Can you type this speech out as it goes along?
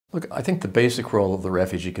Look, I think the basic role of the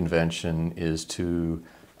Refugee Convention is to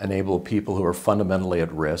enable people who are fundamentally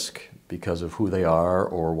at risk because of who they are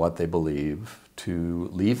or what they believe to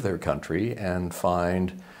leave their country and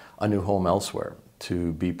find a new home elsewhere,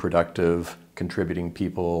 to be productive, contributing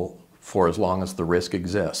people for as long as the risk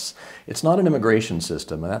exists. It's not an immigration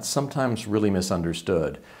system, and that's sometimes really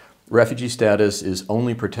misunderstood. Refugee status is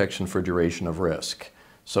only protection for duration of risk.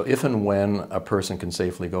 So if and when a person can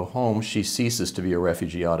safely go home, she ceases to be a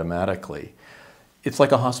refugee automatically. It's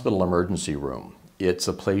like a hospital emergency room. It's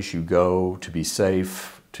a place you go to be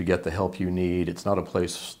safe, to get the help you need. It's not a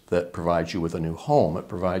place that provides you with a new home. It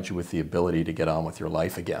provides you with the ability to get on with your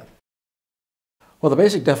life again. Well, the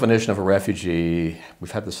basic definition of a refugee,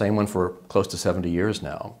 we've had the same one for close to 70 years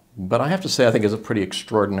now, but I have to say I think is a pretty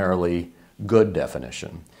extraordinarily good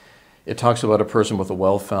definition. It talks about a person with a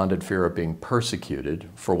well-founded fear of being persecuted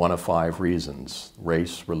for one of 5 reasons: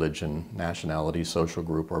 race, religion, nationality, social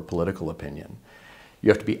group, or political opinion. You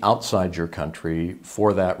have to be outside your country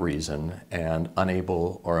for that reason and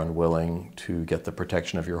unable or unwilling to get the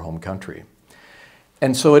protection of your home country.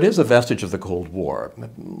 And so it is a vestige of the Cold War. It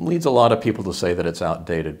leads a lot of people to say that it's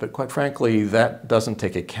outdated, but quite frankly, that doesn't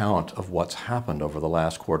take account of what's happened over the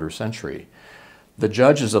last quarter century. The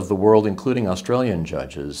judges of the world, including Australian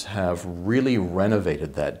judges, have really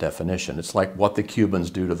renovated that definition. It's like what the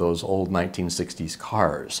Cubans do to those old 1960s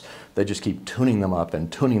cars. They just keep tuning them up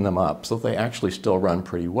and tuning them up so they actually still run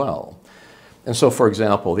pretty well. And so, for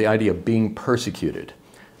example, the idea of being persecuted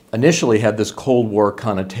initially had this Cold War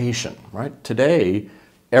connotation, right? Today,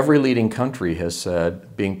 every leading country has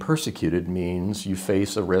said being persecuted means you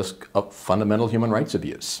face a risk of fundamental human rights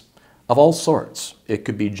abuse of all sorts. It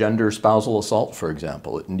could be gender spousal assault, for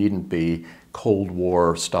example. It needn't be Cold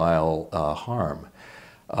War style harm.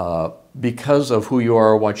 Because of who you are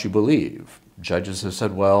or what you believe, judges have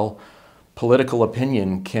said, well, political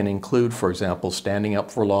opinion can include, for example, standing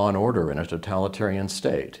up for law and order in a totalitarian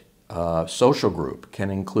state. Social group can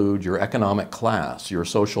include your economic class, your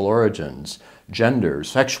social origins, gender,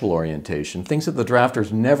 sexual orientation, things that the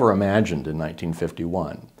drafters never imagined in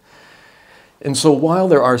 1951. And so while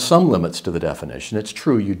there are some limits to the definition, it's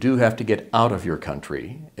true you do have to get out of your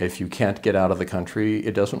country. If you can't get out of the country,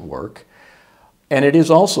 it doesn't work. And it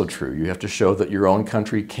is also true you have to show that your own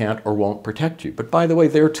country can't or won't protect you. But by the way,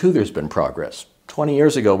 there too there's been progress. 20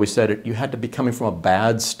 years ago we said you had to be coming from a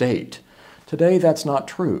bad state. Today that's not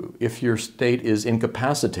true. If your state is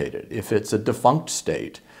incapacitated, if it's a defunct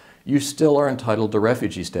state, you still are entitled to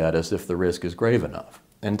refugee status if the risk is grave enough.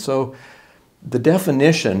 And so the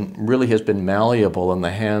definition really has been malleable in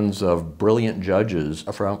the hands of brilliant judges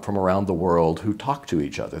from around the world who talk to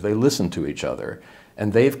each other. They listen to each other,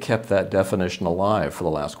 and they've kept that definition alive for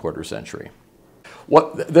the last quarter century.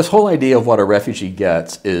 This whole idea of what a refugee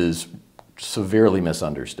gets is severely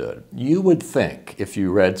misunderstood. You would think, if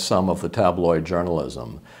you read some of the tabloid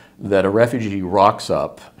journalism, that a refugee rocks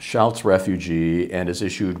up, shouts refugee, and is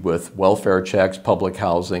issued with welfare checks, public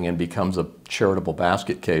housing, and becomes a charitable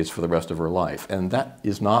basket case for the rest of her life. And that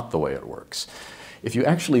is not the way it works. If you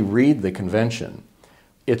actually read the convention,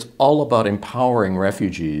 it's all about empowering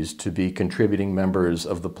refugees to be contributing members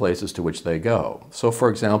of the places to which they go. So,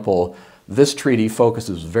 for example, this treaty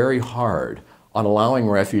focuses very hard on allowing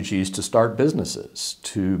refugees to start businesses,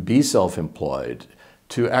 to be self-employed,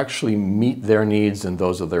 to actually meet their needs and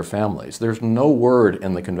those of their families. There's no word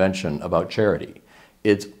in the convention about charity.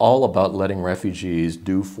 It's all about letting refugees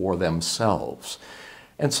do for themselves.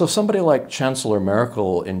 And so somebody like Chancellor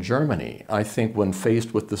Merkel in Germany, I think when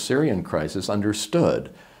faced with the Syrian crisis,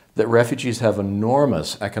 understood that refugees have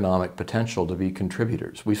enormous economic potential to be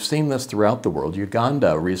contributors. We've seen this throughout the world.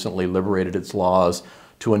 Uganda recently liberated its laws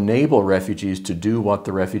to enable refugees to do what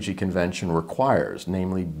the Refugee Convention requires,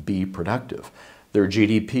 namely be productive. Their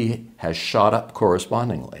GDP has shot up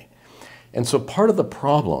correspondingly. And so part of the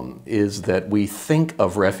problem is that we think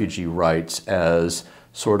of refugee rights as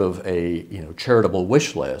sort of a charitable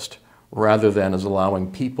wish list rather than as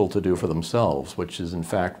allowing people to do for themselves, which is in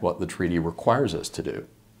fact what the treaty requires us to do.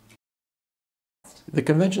 The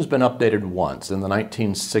convention's been updated once. In the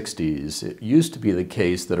 1960s, it used to be the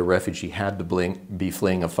case that a refugee had to be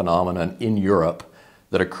fleeing a phenomenon in Europe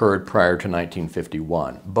that occurred prior to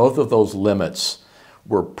 1951. Both of those limits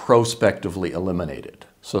were prospectively eliminated.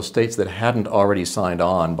 So states that hadn't already signed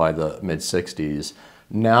on by the mid-60s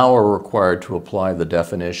now are required to apply the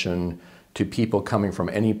definition to people coming from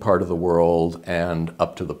any part of the world and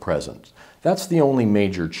up to the present. That's the only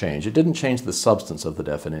major change. It didn't change the substance of the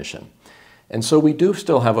definition. And so we do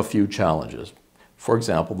still have a few challenges. For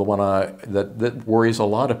example, the one that worries a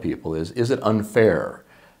lot of people is it unfair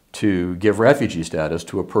to give refugee status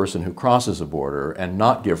to a person who crosses a border and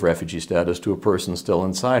not give refugee status to a person still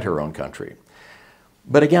inside her own country.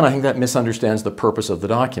 But again, I think that misunderstands the purpose of the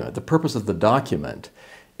document. The purpose of the document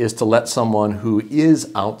is to let someone who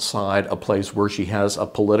is outside a place where she has a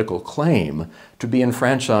political claim to be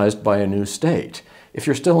enfranchised by a new state. If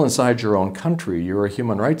you're still inside your own country, you're a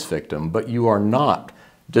human rights victim, but you are not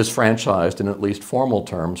disfranchised in at least formal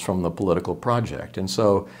terms from the political project. And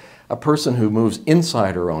so a person who moves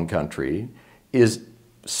inside her own country is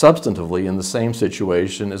substantively in the same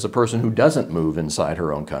situation as a person who doesn't move inside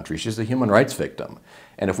her own country. She's a human rights victim.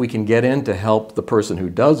 And if we can get in to help the person who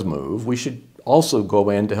does move, we should also go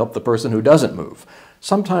in to help the person who doesn't move.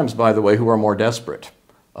 Sometimes, by the way, who are more desperate.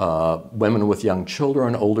 Women with young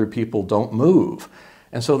children, older people don't move.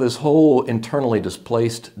 And so this whole internally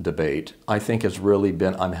displaced debate, I think, has really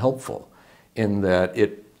been unhelpful in that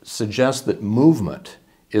it suggests that movement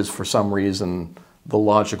is, for some reason, the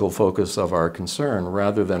logical focus of our concern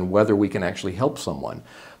rather than whether we can actually help someone.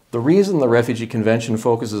 The reason the Refugee Convention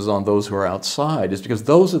focuses on those who are outside is because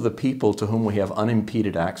those are the people to whom we have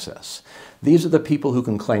unimpeded access. These are the people who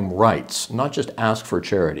can claim rights, not just ask for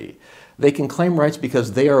charity. They can claim rights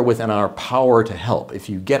because they are within our power to help. If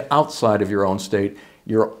you get outside of your own state,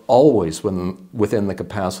 you're always within the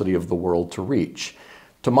capacity of the world to reach.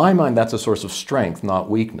 To my mind, that's a source of strength, not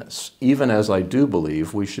weakness, even as I do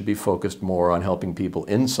believe we should be focused more on helping people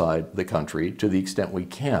inside the country to the extent we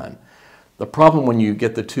can. The problem when you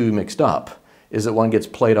get the two mixed up is that one gets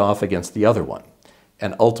played off against the other one.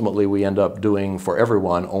 And ultimately, we end up doing for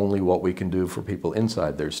everyone only what we can do for people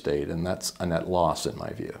inside their state, and that's a net loss in my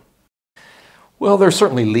view. Well, there's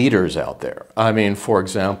certainly leaders out there. I mean, for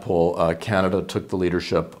example, Canada took the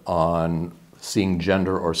leadership on seeing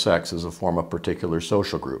gender or sex as a form of particular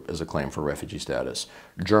social group as a claim for refugee status.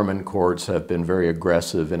 German courts have been very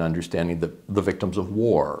aggressive in understanding that the victims of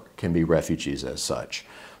war can be refugees as such.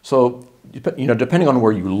 So, depending on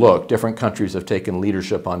where you look, different countries have taken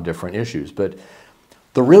leadership on different issues. But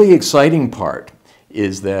the really exciting part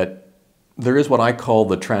is that there is what I call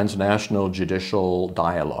the transnational judicial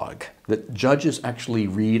dialogue, that judges actually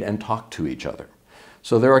read and talk to each other.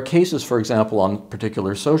 So there are cases, for example, on a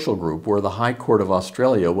particular social group where the High Court of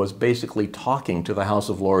Australia was basically talking to the House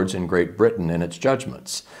of Lords in Great Britain in its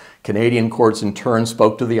judgments. Canadian courts in turn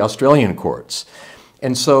spoke to the Australian courts.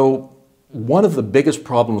 And so one of the biggest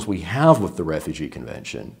problems we have with the Refugee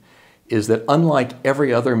Convention is that unlike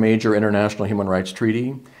every other major international human rights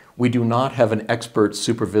treaty, we do not have an expert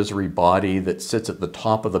supervisory body that sits at the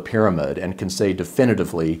top of the pyramid and can say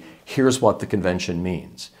definitively, here's what the convention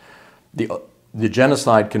means. The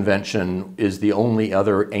Genocide Convention is the only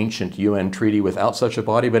other ancient UN treaty without such a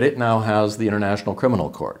body, but it now has the International Criminal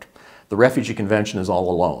Court. The Refugee Convention is all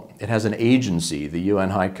alone. It has an agency, the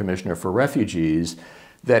UN High Commissioner for Refugees,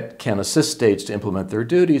 that can assist states to implement their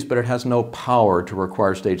duties, but it has no power to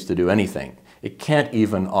require states to do anything. It can't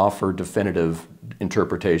even offer definitive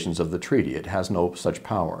interpretations of the treaty. It has no such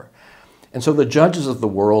power. And so the judges of the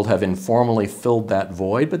world have informally filled that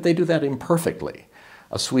void, but they do that imperfectly.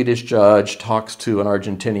 A Swedish judge talks to an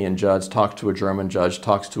Argentinian judge, talks to a German judge,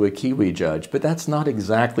 talks to a Kiwi judge, but that's not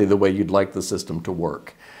exactly the way you'd like the system to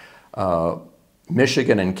work.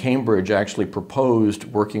 Michigan and Cambridge actually proposed,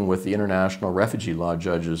 working with the international refugee law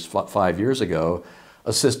judges 5 years ago,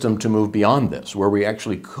 a system to move beyond this, where we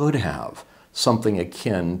actually could have something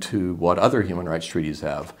akin to what other human rights treaties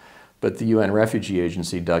have. But the UN Refugee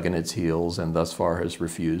Agency dug in its heels and thus far has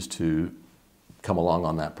refused to come along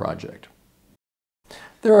on that project.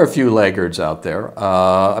 There are a few laggards out there.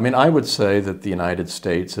 I would say that the United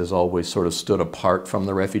States has always sort of stood apart from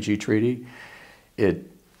the refugee treaty.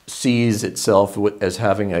 It sees itself as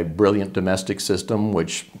having a brilliant domestic system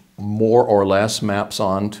which more or less maps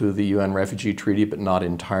onto the UN Refugee Treaty, but not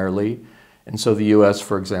entirely. And so the US,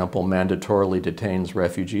 for example, mandatorily detains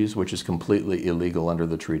refugees, which is completely illegal under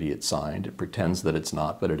the treaty it signed. It pretends that it's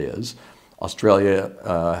not, but it is. Australia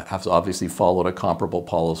has obviously followed a comparable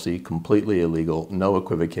policy, completely illegal, no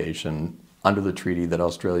equivocation, under the treaty that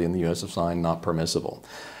Australia and the US have signed, not permissible.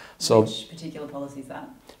 So, which particular policy is that?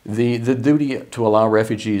 The duty to allow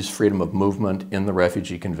refugees freedom of movement in the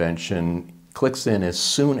Refugee Convention clicks in as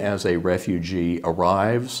soon as a refugee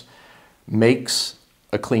arrives, makes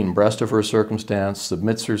a clean breast of her circumstance,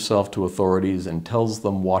 submits herself to authorities, and tells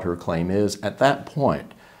them what her claim is. At that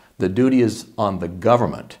point, the duty is on the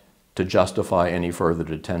government to justify any further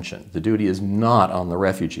detention. The duty is not on the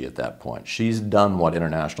refugee at that point. She's done what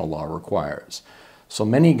international law requires. So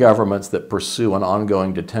many governments that pursue an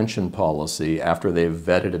ongoing detention policy after they've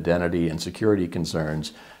vetted identity and security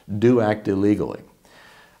concerns do act illegally.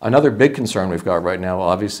 Another big concern we've got right now,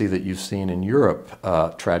 obviously, that you've seen in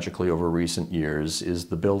Europe tragically over recent years, is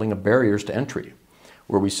the building of barriers to entry,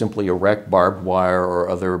 where we simply erect barbed wire or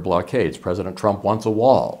other blockades. President Trump wants a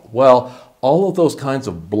wall. Well, all of those kinds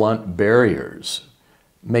of blunt barriers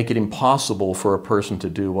make it impossible for a person to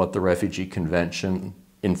do what the Refugee Convention,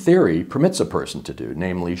 in theory, permits a person to do,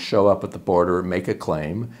 namely show up at the border, make a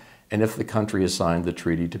claim, and if the country has signed the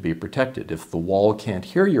treaty, to be protected. If the wall can't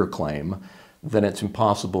hear your claim, then it's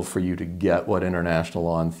impossible for you to get what international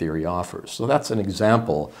law in theory offers. So that's an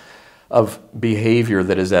example of behavior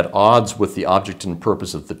that is at odds with the object and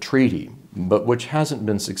purpose of the treaty, but which hasn't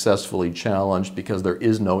been successfully challenged because there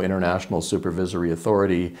is no international supervisory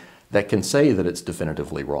authority that can say that it's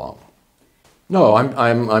definitively wrong. No,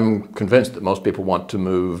 I'm convinced that most people want to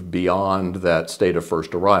move beyond that state of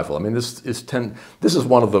first arrival. I mean, this is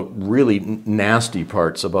one of the really nasty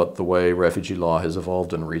parts about the way refugee law has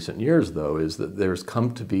evolved in recent years, though, is that there's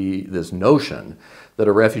come to be this notion that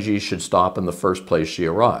a refugee should stop in the first place she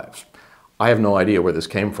arrives. I have no idea where this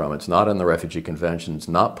came from. It's not in the Refugee Convention. It's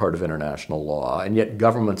not part of international law, and yet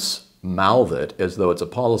governments mouth it as though it's a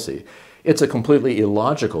policy. It's a completely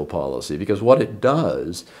illogical policy because what it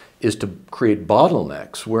does is to create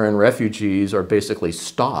bottlenecks wherein refugees are basically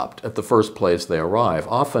stopped at the first place they arrive,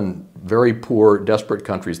 often very poor, desperate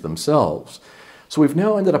countries themselves. So we've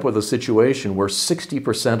now ended up with a situation where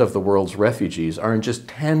 60% of the world's refugees are in just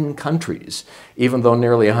 10 countries, even though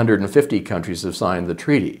nearly 150 countries have signed the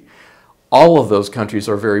treaty. All of those countries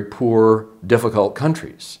are very poor, difficult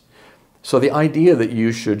countries. So the idea that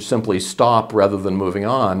you should simply stop rather than moving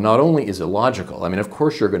on not only is illogical. I mean, of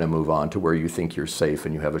course you're going to move on to where you think you're safe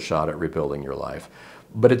and you have a shot at rebuilding your life.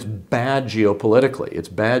 But it's bad geopolitically. It's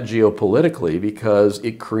bad geopolitically because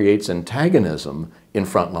it creates antagonism in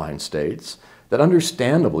frontline states that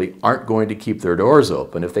understandably aren't going to keep their doors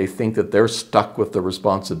open if they think that they're stuck with the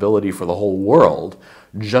responsibility for the whole world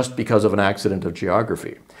just because of an accident of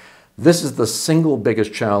geography. This is the single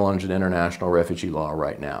biggest challenge in international refugee law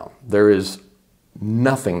right now. There is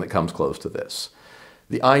nothing that comes close to this.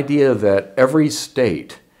 The idea that every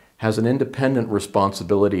state has an independent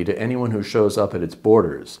responsibility to anyone who shows up at its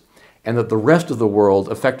borders, and that the rest of the world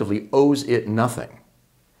effectively owes it nothing,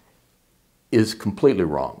 is completely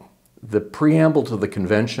wrong. The preamble to the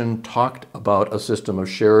convention talked about a system of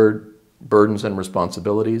shared burdens and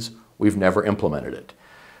responsibilities. We've never implemented it.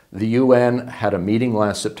 The UN had a meeting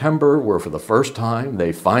last September where for the first time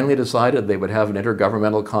they finally decided they would have an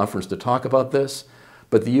intergovernmental conference to talk about this,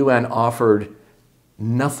 but the UN offered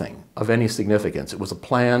nothing of any significance. It was a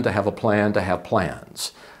plan to have a plan to have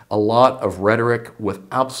plans. A lot of rhetoric with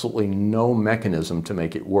absolutely no mechanism to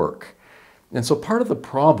make it work. And so part of the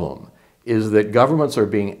problem is that governments are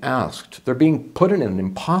being asked, they're being put in an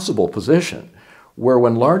impossible position where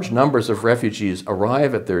when large numbers of refugees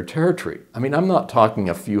arrive at their territory, I mean, I'm not talking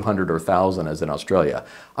a few hundred or thousand as in Australia,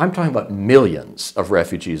 I'm talking about millions of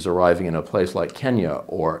refugees arriving in a place like Kenya,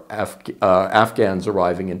 or Afghans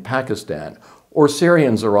arriving in Pakistan, or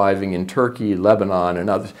Syrians arriving in Turkey, Lebanon, and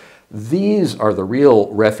others. These are the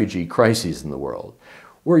real refugee crises in the world,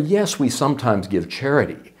 where yes, we sometimes give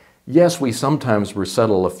charity. Yes, we sometimes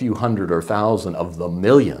resettle a few hundred or thousand of the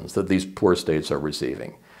millions that these poor states are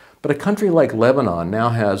receiving. But a country like Lebanon now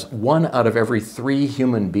has 1 out of every 3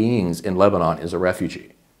 human beings in Lebanon is a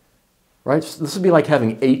refugee. Right? So this would be like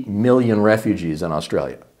having 8 million refugees in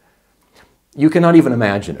Australia. You cannot even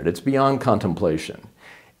imagine it. It's beyond contemplation.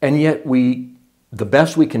 And yet the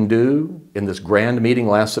best we can do in this grand meeting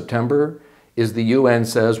last September is the UN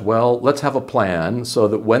says, well, let's have a plan so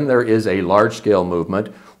that when there is a large-scale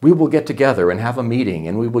movement, we will get together and have a meeting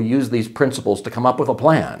and we will use these principles to come up with a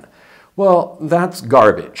plan. Well, that's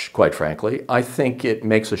garbage, quite frankly. I think it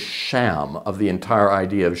makes a sham of the entire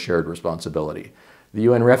idea of shared responsibility. The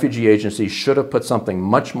UN Refugee Agency should have put something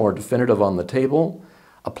much more definitive on the table,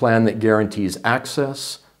 a plan that guarantees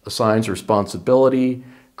access, assigns responsibility,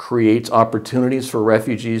 creates opportunities for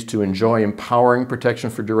refugees to enjoy empowering protection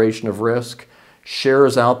for duration of risk,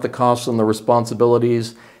 shares out the costs and the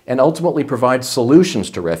responsibilities, and ultimately provides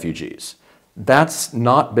solutions to refugees. That's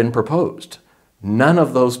not been proposed. None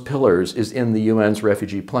of those pillars is in the UN's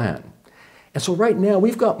refugee plan. And so right now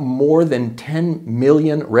we've got more than 10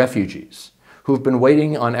 million refugees who've been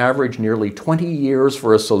waiting on average nearly 20 years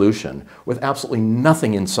for a solution with absolutely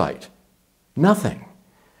nothing in sight. Nothing.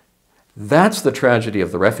 That's the tragedy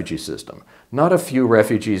of the refugee system. Not a few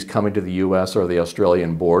refugees coming to the US or the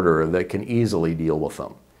Australian border that can easily deal with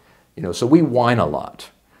them. So we whine a lot.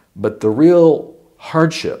 But the real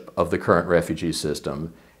hardship of the current refugee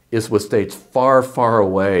system is with states far, far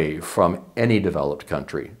away from any developed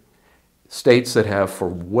country. states that have for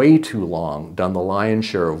way too long done the lion's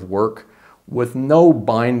share of work with no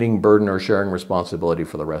binding burden or sharing responsibility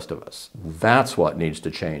for the rest of us. That's what needs to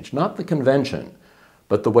change. Not the convention,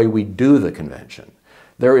 but the way we do the convention.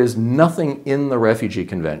 There is nothing in the Refugee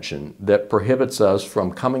Convention that prohibits us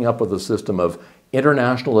from coming up with a system of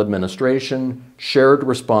international administration, shared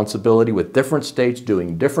responsibility with different states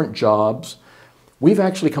doing different jobs. We've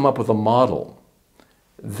actually come up with a model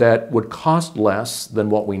that would cost less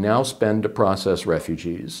than what we now spend to process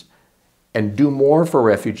refugees and do more for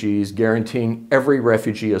refugees, guaranteeing every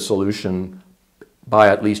refugee a solution by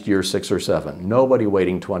at least year 6 or 7. Nobody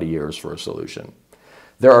waiting 20 years for a solution.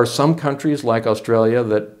 There are some countries like Australia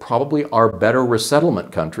that probably are better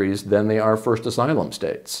resettlement countries than they are first asylum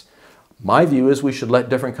states. My view is we should let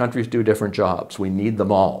different countries do different jobs. We need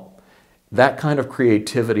them all. That kind of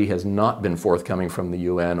creativity has not been forthcoming from the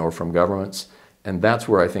UN or from governments, and that's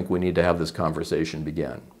where I think we need to have this conversation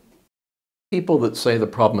begin. People that say the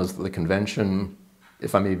problem is that the convention,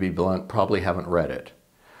 if I may be blunt, probably haven't read it.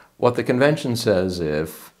 What the convention says,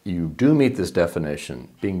 if you do meet this definition,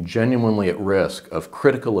 being genuinely at risk of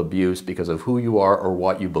critical abuse because of who you are or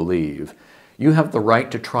what you believe, you have the right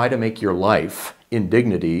to try to make your life in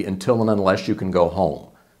dignity until and unless you can go home.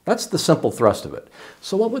 That's the simple thrust of it.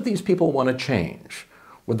 So what would these people want to change?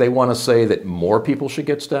 Would they want to say that more people should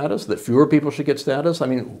get status, that fewer people should get status? I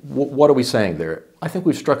mean, what are we saying there? I think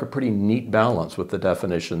we've struck a pretty neat balance with the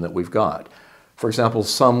definition that we've got. For example,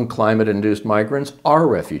 some climate-induced migrants are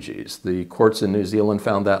refugees. The courts in New Zealand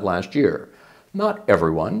found that last year. Not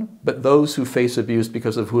everyone, but those who face abuse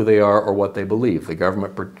because of who they are or what they believe. The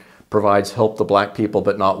government provides help to black people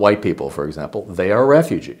but not white people, for example. They are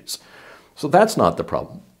refugees. So that's not the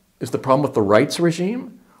problem. Is the problem with the rights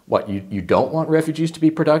regime? What, you don't want refugees to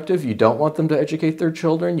be productive? You don't want them to educate their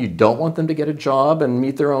children? You don't want them to get a job and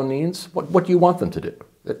meet their own needs? What do you want them to do?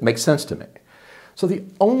 It makes sense to me. So the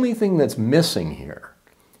only thing that's missing here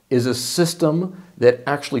is a system that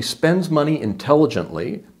actually spends money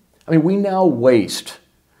intelligently. I mean, we now waste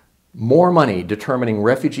more money determining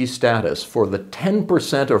refugee status for the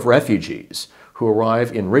 10% of refugees who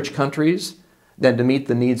arrive in rich countries than to meet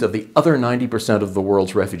the needs of the other 90% of the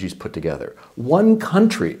world's refugees put together. One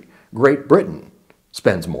country, Great Britain,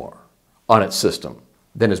 spends more on its system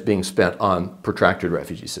than is being spent on protracted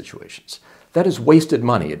refugee situations. That is wasted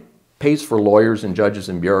money. It pays for lawyers and judges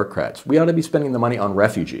and bureaucrats. We ought to be spending the money on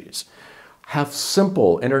refugees. Have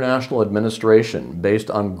simple international administration based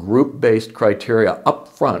on group-based criteria up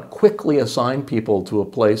front, quickly assign people to a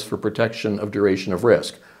place for protection of duration of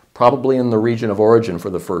risk, probably in the region of origin for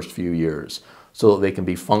the first few years, so that they can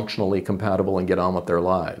be functionally compatible and get on with their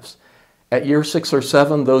lives. At year 6 or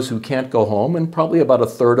 7, those who can't go home, and probably about a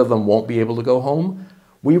third of them won't be able to go home,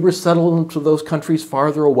 we resettle them to those countries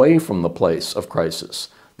farther away from the place of crisis.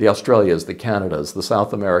 The Australias, the Canadas, the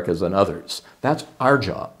South Americas, and others. That's our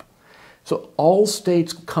job. So all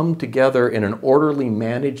states come together in an orderly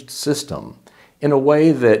managed system in a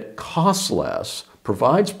way that costs less,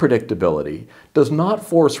 provides predictability, does not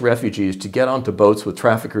force refugees to get onto boats with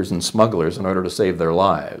traffickers and smugglers in order to save their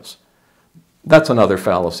lives. That's another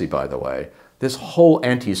fallacy, by the way. This whole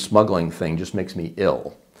anti-smuggling thing just makes me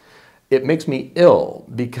ill. It makes me ill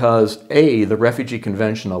because, A, the Refugee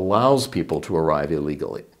Convention allows people to arrive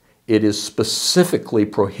illegally. It is specifically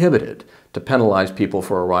prohibited to penalize people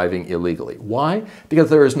for arriving illegally. Why? Because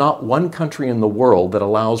there is not one country in the world that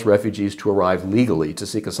allows refugees to arrive legally to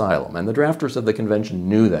seek asylum, and the drafters of the convention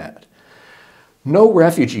knew that. No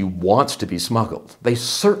refugee wants to be smuggled. They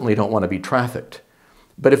certainly don't want to be trafficked.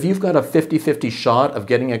 But if you've got a 50-50 shot of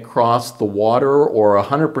getting across the water or a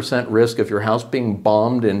 100% risk of your house being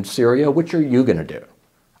bombed in Syria, which are you going to do?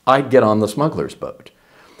 I'd get on the smuggler's boat.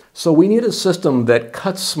 So we need a system that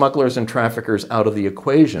cuts smugglers and traffickers out of the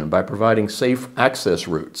equation by providing safe access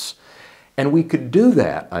routes. And we could do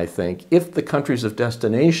that, I think, if the countries of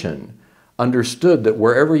destination understood that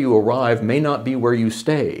wherever you arrive may not be where you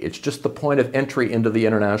stay. It's just the point of entry into the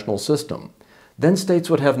international system. Then states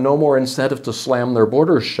would have no more incentive to slam their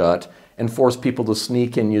borders shut and force people to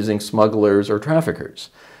sneak in using smugglers or traffickers.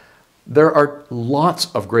 There are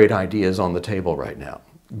lots of great ideas on the table right now.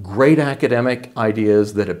 Great academic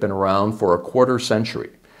ideas that have been around for a quarter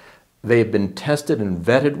century. They have been tested and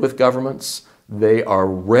vetted with governments. They are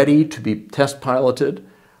ready to be test piloted.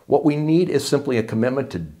 What we need is simply a commitment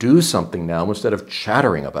to do something now instead of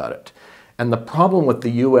chattering about it. And the problem with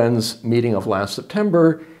the UN's meeting of last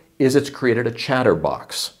September is it's created a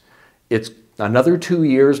chatterbox. It's another 2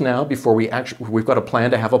 years now before we've got a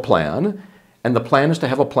plan to have a plan. And the plan is to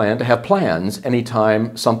have a plan to have plans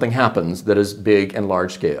anytime something happens that is big and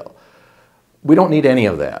large scale. We don't need any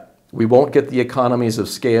of that. We won't get the economies of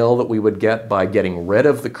scale that we would get by getting rid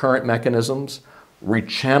of the current mechanisms,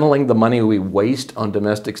 rechanneling the money we waste on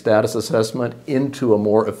domestic status assessment into a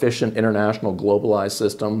more efficient international globalized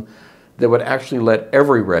system that would actually let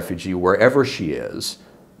every refugee, wherever she is,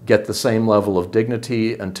 get the same level of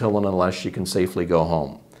dignity until and unless she can safely go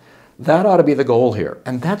home. That ought to be the goal here.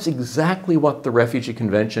 And that's exactly what the Refugee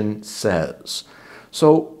Convention says.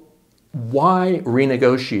 So why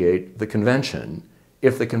renegotiate the convention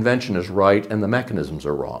if the convention is right and the mechanisms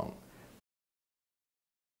are wrong?